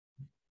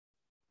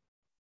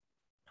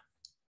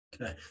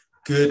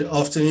Good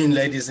afternoon,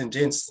 ladies and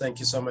gents. Thank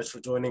you so much for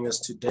joining us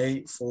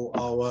today for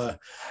our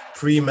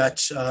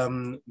pre-match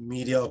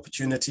media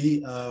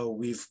opportunity.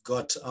 We've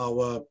got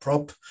our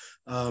prop,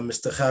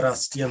 Mr. Gerhard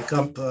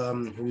Steenekamp,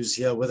 who's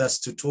here with us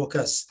to talk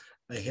us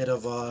ahead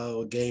of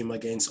our game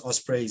against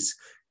Ospreys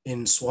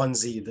in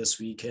Swansea this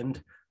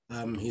weekend.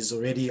 He's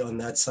already on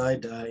that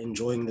side,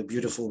 enjoying the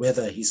beautiful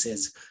weather, he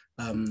says,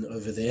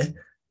 over there,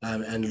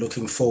 and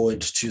looking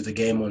forward to the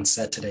game on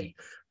Saturday.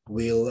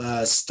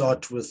 We'll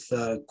start with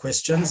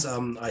questions.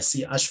 I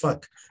see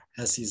Ashfaq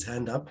has his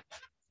hand up.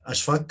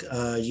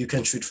 Ashfaq, you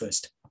can shoot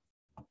first.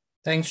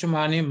 Thanks,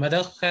 Shumani.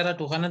 Middag, Gerhard,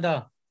 hoe gaan het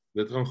daar?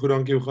 Dit gaan goed,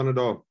 dankie. Hoe gaan het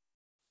daar?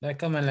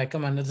 Lekker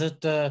man. Is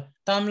het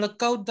tamelijk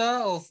koud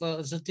daar of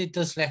is het niet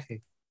te sleg?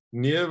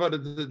 Nee, wat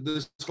dit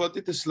is glad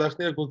nie te sleg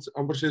nie. Ek wil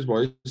amper sê is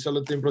baie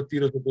dieselfde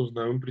temperatuur as wat ons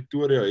nou in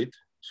Pretoria het.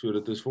 So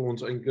dit is vir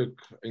ons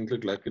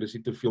eintlik lekker. Dis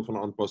nie te veel van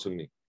 'n aanpassing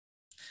nie.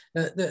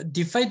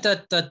 Die feit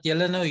dat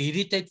julle nou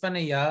hierdie tyd van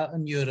 'n jaar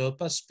in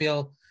Europa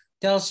speel,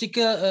 tel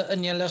seker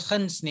in julle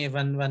guns nie,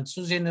 want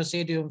soos jy nou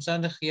sê, die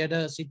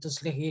omstandighede is nie te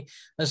sleg nie,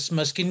 is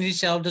miskien nie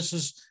dieselfde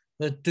soos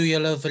toe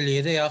julle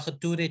verlede jaar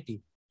getoer het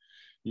nie.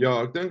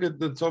 Ja, ek dink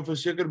dit sal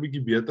verseker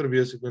bietjie beter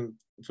wees. Ek dink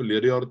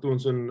verlede jaar toe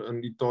ons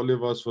in Italië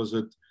was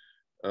dit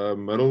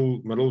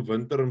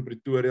middelwinter in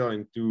Pretoria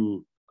en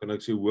toe kan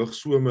ek sê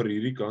hoogsomer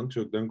hierdie kant.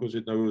 So ek dink ons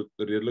het nou 'n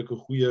redelike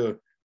goeie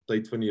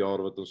tyd van die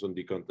jaar wat ons aan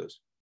die kant is.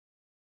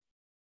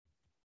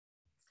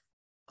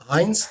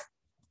 Heinz?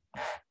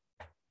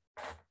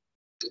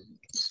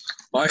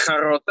 Baie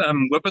Gerhard,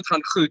 hoop dit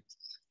gaan goed.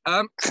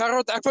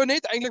 Gerhard, ek wou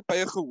net eintlik by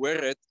jou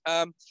gehoor het.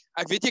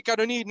 Ek weet jy kan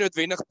nou nie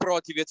noodwendig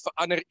praat, jy weet, vir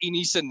ander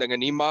unies en dinge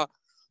nie, maar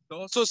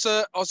daar's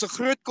 'n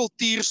groot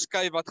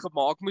kultuurskuif wat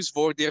gemaak moes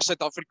word deur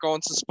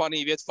Suid-Afrikaanse spanne,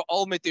 jy weet,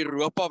 veral met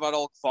Europa wat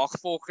dalk wag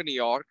volgende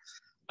jaar.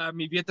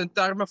 Jy weet, in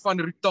terme van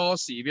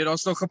rotasie, jy weet,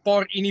 daar's nog 'n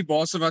paar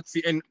uniebase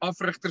en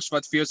afrigters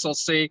wat vir jou sal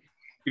sê,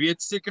 jy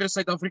weet, sekere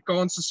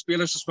Suid-Afrikaanse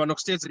spelers is maar nog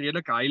steeds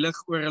redelik heilig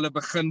oor hulle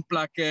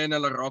beginplekke en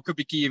hulle raak 'n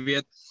bietjie, jy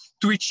weet,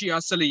 twitchy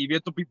as hulle, jy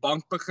weet, op die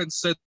bank begin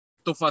sit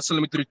of as hulle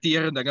moet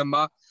roteer en dinge,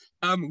 maar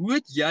hoe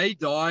het jy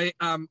daai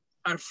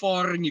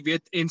ervaring, jy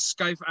weet, en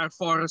skuif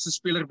ervaring as 'n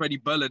speler by die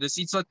Bulle? Dis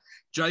iets wat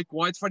Jake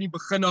White van die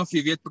begin af,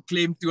 jy weet,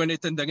 beklemtoon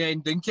het en dinge,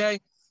 en dink jy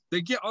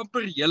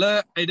amper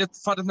julle,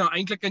 vat dit nou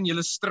eintlik in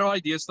julle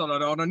straai deesdae,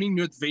 dat daar nou nie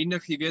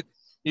noodwendig, jy weet,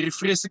 hierdie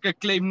vreeslike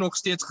klem nog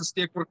steeds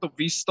gesteek word op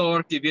wie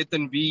start, jy weet,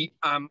 en wie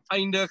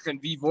eindig en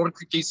wie word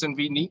gekies en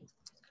wie nie?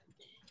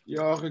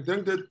 Ja, ek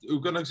dink dit,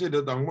 hoe kan ek sê,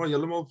 dit hang maar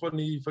heeltemal van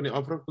die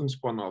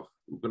afrigtingsspan af.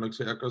 Hoe kan ek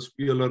sê, ek as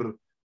speler,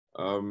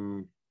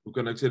 hoe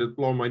kan ek sê, dit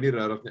pla my nie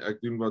regtig nie.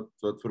 Ek doen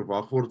wat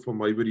verwag word van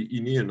my by die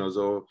Unie, en as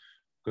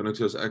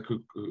ek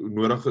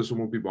nodig is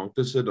om op die bank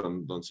te sit,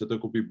 dan sit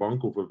ek op die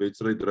bank of 'n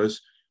wedstryd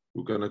rus.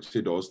 Hoe kan ek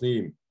sê, daar's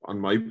nie,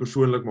 aan my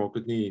persoonlik maak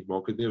dit nie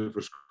 'n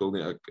verskil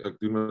nie. Ek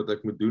doen wat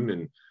ek moet doen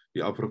en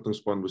die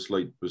afrigtingsspan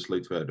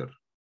besluit verder.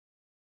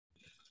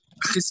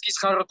 Ekskuus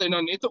Gerhard, en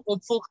dan net 'n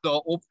opvolg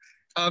daarop.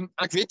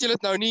 Ek weet julle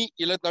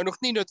het nou nog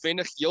nie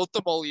noodwendig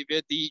heeltemal, jy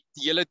weet, die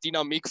hele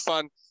dinamiek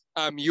van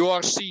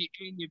URC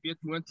en jy weet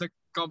moontlik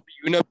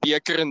kampioene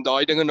beker en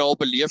daai dinge nou al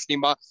beleef nie,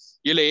 maar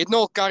julle het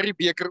nou al Currie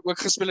beker ook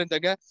gespeel en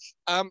dinge.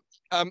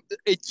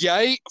 Het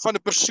jy van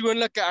 'n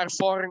persoonlike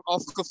ervaring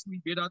afgevoer,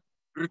 jy weet, dat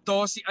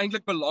rotasie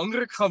eintlik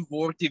belangrik gaan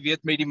word, jy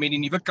weet, met die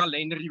nuwe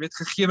kalender, jy weet,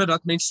 gegee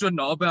dat mense so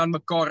naby aan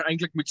mekaar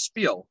eintlik moet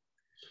speel?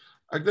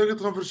 Ek dink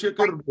dit gaan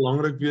verseker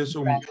belangrik wees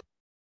om,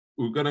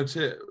 hoe kan ek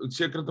sê,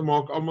 seker te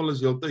maak, almal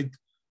is heeltyd,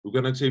 hoe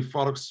kan ek sê,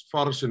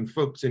 vars en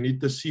fiks en nie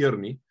te seer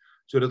nie.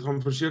 So dit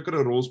gaan verseker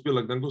 'n rol speel.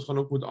 Ek dink ons gaan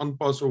ook moet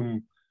aanpas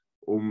om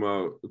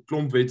 'n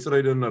klomp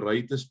wedstryde in 'n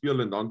ry te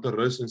speel en dan te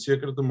rus en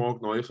seker te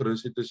maak na jy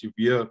gerus het as jy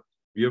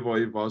weer waar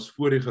jy was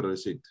voor jy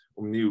gerus het,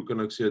 om nie, hoe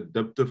kan ek sê, 'n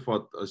dip te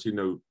vat as jy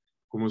nou,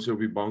 kom ons sê, op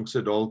die bank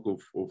sit dalk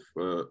of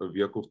 'n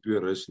week of 2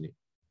 rus nie.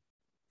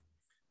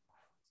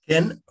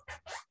 Ken?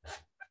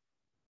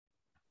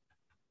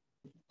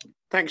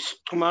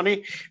 Thanks,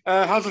 Khumani.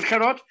 How's it,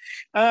 Gerhard?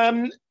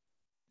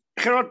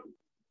 Gerhard,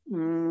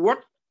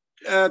 what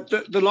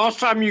the last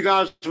time you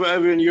guys were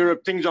over in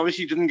Europe, things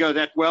obviously didn't go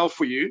that well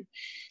for you.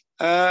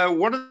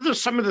 What are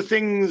some of the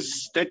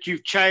things that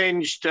you've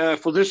changed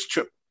for this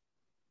trip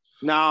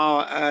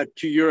now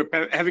to Europe,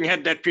 having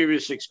had that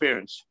previous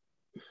experience?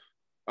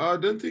 I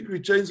don't think we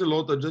changed a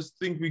lot. I just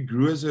think we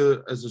grew as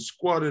a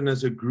squad and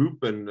as a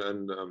group, and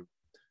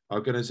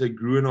how can I say,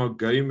 grew in our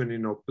game and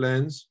in our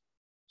plans.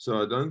 So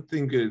I don't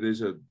think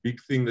there's a big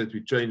thing that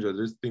we changed. I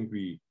just think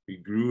we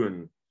grew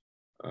and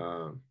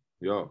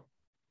yeah.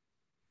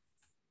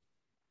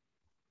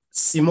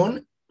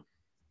 Simon?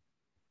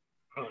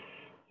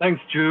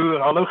 Thanks, Drew.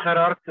 Hallo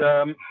Gerhard.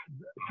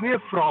 Twee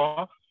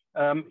vrae.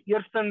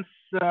 Eerstens,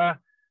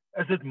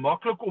 is dit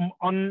maklik om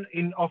aan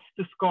en af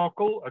te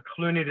skakel? Ek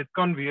glo nie dit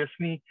kan wees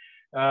nie.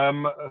 As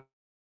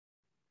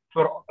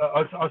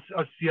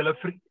jy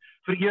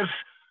vir eers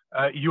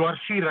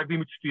URC rugby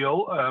moet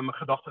speel,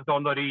 gedagtig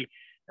daaraan dat die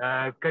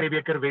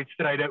Currie-beker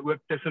wedstryde ook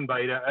tussen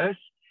beide is.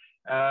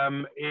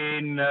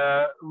 En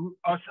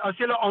as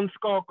jy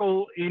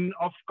aanskakel en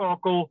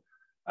afskakel,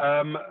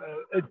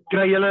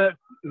 Kry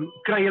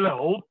julle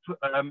hulp.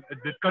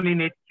 Dit kan nie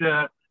net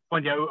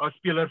van jou as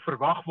speler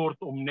verwag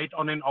word om net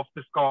aan en af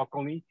te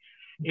skakel nie.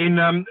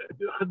 En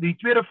die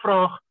tweede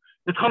vraag,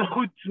 dit gaan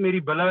goed met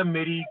die Bulle,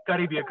 met die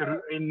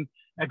Curriebeeker, en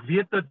ek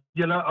weet dat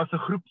julle as 'n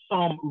groep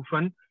saam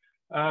oefen.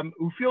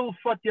 Hoeveel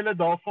vat julle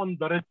daarvan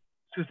dat dit,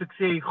 soos ek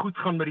sê, goed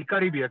gaan met die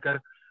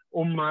Curriebeeker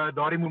om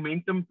daardie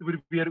momentum te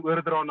probeer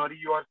oordra na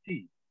die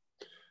URC?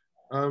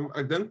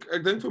 Ek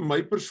dink vir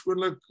my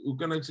persoonlik, hoe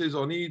kan ek sê, is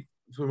daar nie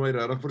vir my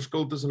regtig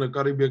verskil tussen 'n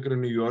Curriebeeker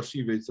en 'n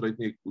URC wedstryd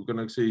nie. Hoe kan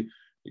ek sê,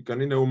 jy kan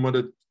nie nou omdat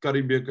dit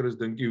Curriebeeker is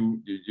dink jy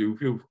hoef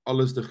jy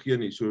alles te gee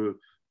nie. So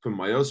vir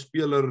my as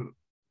speler,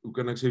 hoe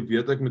kan ek sê,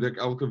 weet ek moet ek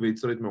elke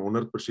wedstryd my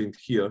 100%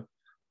 gee.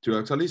 So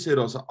ek sal nie sê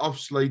daar's 'n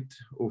afsluit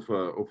of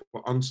 'n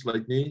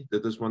aansluit nie.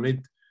 Dit is maar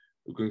net,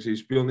 hoe kan ek sê, jy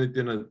speel net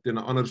teen 'n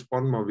ander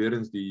span, maar weer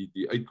eens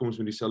die uitkoms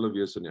moet dieselfde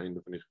wees aan die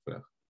einde van die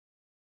geveg.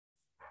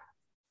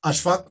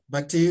 Ashfaq,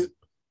 back to you.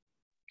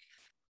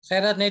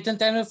 Gerhard, net in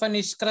terme van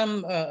die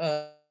scrum,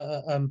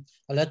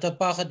 hulle het 'n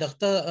paar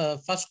gedigte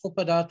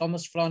vaskoppe daar,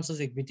 Thomas Francis,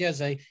 ek weet nie as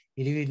hy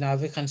hierdie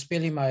naweek gaan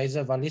speel nie, maar hy is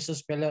 'n Walliese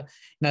speler.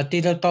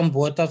 Natuurlik Tom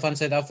Botha van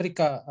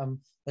Suid-Afrika.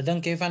 Wat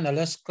dink jy van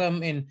hulle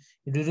scrum en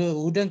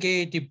hoe dink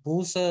jy die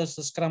Bulls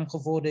se scrum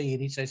gevorder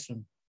hierdie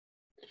seisoen?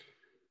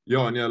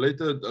 Ja, nee, hulle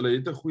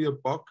het 'n goeie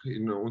pak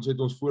en ons het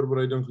ons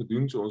voorbereiding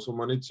gedoen, so ons sal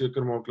maar net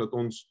seker maak dat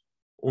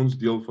ons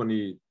deel van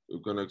die,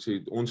 hoe kan ek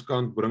sê, ons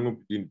kant bring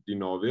op die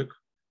naweek.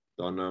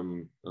 Dan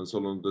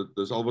sal ons, dit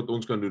is al wat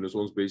ons kan doen, is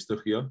ons beste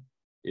gee.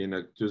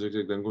 En soos ek sê,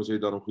 ek dink ons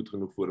het daarom goed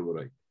genoeg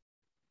voorberei.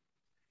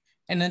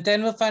 En in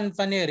terme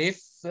van die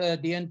ref,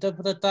 die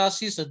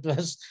interpretasies, dit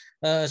was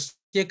 'n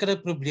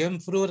sekere probleem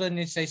vroeër in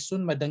die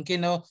seisoen, maar dink jy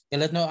nou,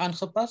 julle het nou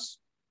aangepas?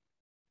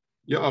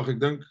 Ja, ek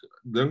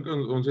dink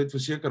ons het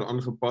verseker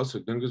aangepas.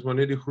 Ek dink is maar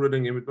net die groot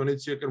ding, jy moet maar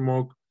net seker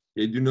maak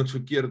jy doen niks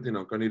verkeerd en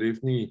dan kan die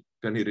ref nie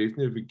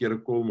 'n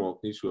verkeerde call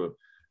maak nie. So ek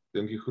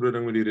dink die groot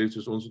ding met die refs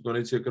is ons moet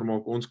net seker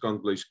maak ons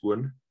kant bly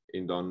skoon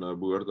en dan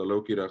behoort hulle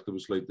ook die regte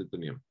besluite te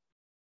neem.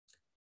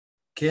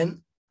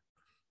 Ken?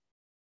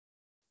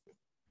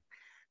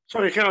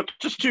 Sorry, Gerhard,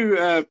 just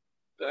to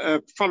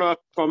follow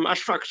up from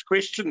Ashfaq's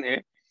question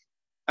there.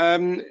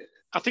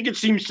 I think it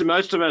seems to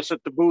most of us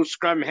that the Bulls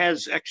scrum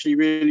has actually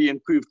really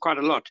improved quite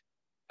a lot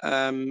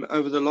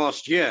over the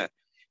last year.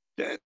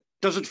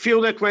 Does it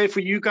feel that way for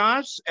you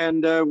guys?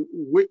 And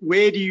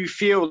where do you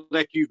feel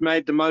that you've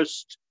made the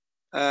most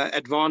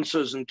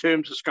advances in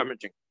terms of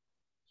scrummaging?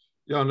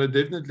 Yeah, no,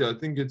 definitely. I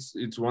think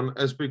it's one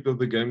aspect of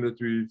the game that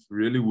we've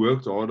really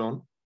worked hard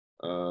on.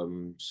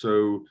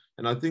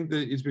 And I think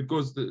that it's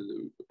because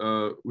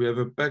we have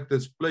a pack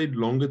that's played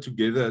longer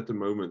together at the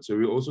moment. So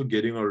we're also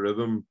getting our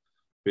rhythm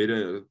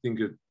better. I think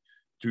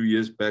 2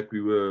 years back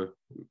we were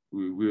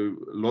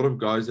a lot of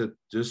guys that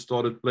just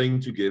started playing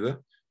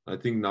together. I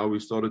think now we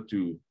started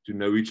to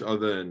know each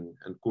other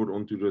and caught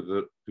on to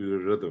the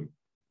rhythm.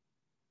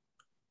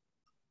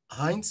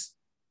 Heinz?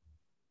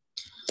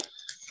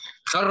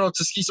 Gerhard,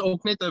 ekskuus,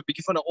 ook net 'n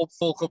bietjie van 'n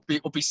opvolg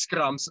op die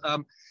scrums.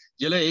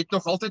 Julle het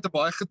nog altyd 'n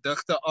baie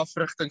gedigte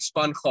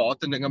afrigtingspan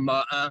gehad en dinge,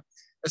 maar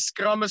 'n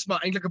scrum is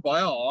maar eintlik 'n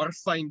baie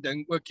haarfyn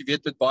ding ook, jy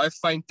weet, met baie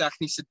fyn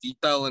tegniese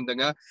detail en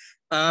dinge.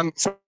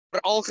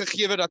 Veral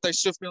gegee dat hy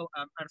soveel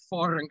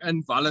ervaring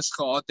in Wallis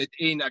gehad het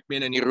en ek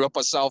meen in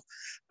Europa self.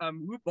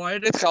 Hoe baie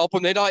dit gehelp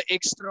om net daai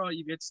ekstra,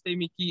 jy weet,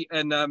 stemmetjie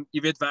en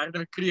jy weet,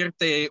 verder kreer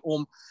te hê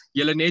om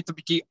julle net 'n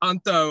bietjie aan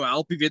te hou,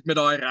 help jy weet met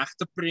daai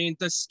regte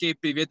prente skep,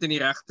 jy weet, in die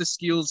regte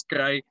skills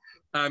kry.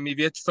 Jy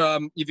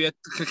weet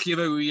gegee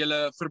hoe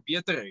julle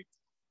verbeter het.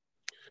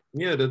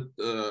 Nee,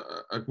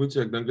 ek moet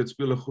sê ek dink dit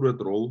speel 'n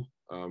groot rol.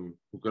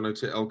 Hoe kan ek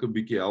sê, elke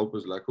bietjie help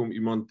is lekker om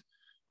iemand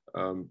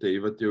te hê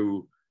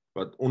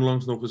wat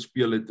onlangs nog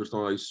gespeel het,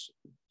 verstaan hy,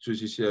 soos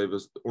jy sê, hy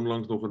was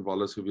onlangs nog in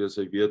Wallis gewees,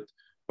 hy weet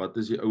wat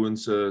is die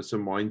ouens se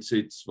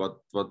mindsets,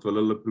 wat wil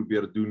hulle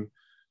probeer doen,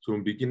 so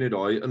 'n bietjie net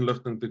daai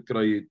inligting te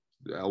kry,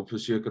 help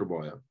verseker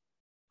baie.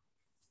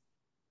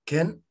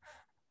 Ken?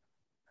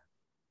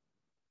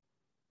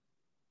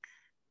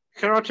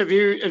 Gerhard, have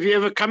you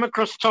ever come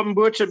across Tom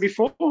Botha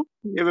before?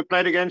 You ever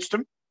played against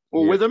him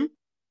or with him?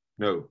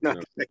 No.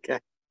 Okay.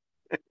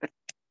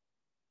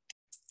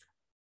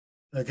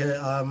 Okay,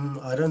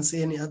 I don't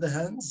see any other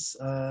hands.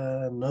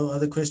 No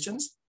other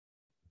questions?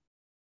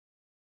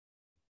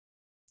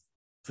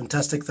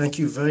 Fantastic. Thank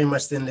you very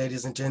much then,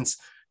 ladies and gents.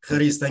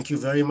 Gerries, thank you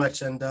very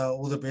much and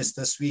all the best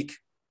this week.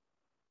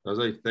 That's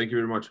it. Thank you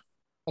very much.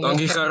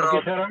 Dankie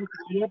Gerhard.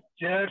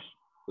 Cheers.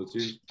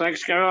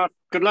 Thanks, Gerhard.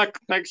 Good luck.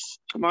 Thanks,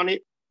 Kamani.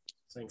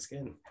 Thanks,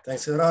 Ken.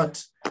 Thanks, Gerhard.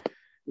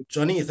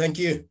 Johnny, thank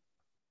you.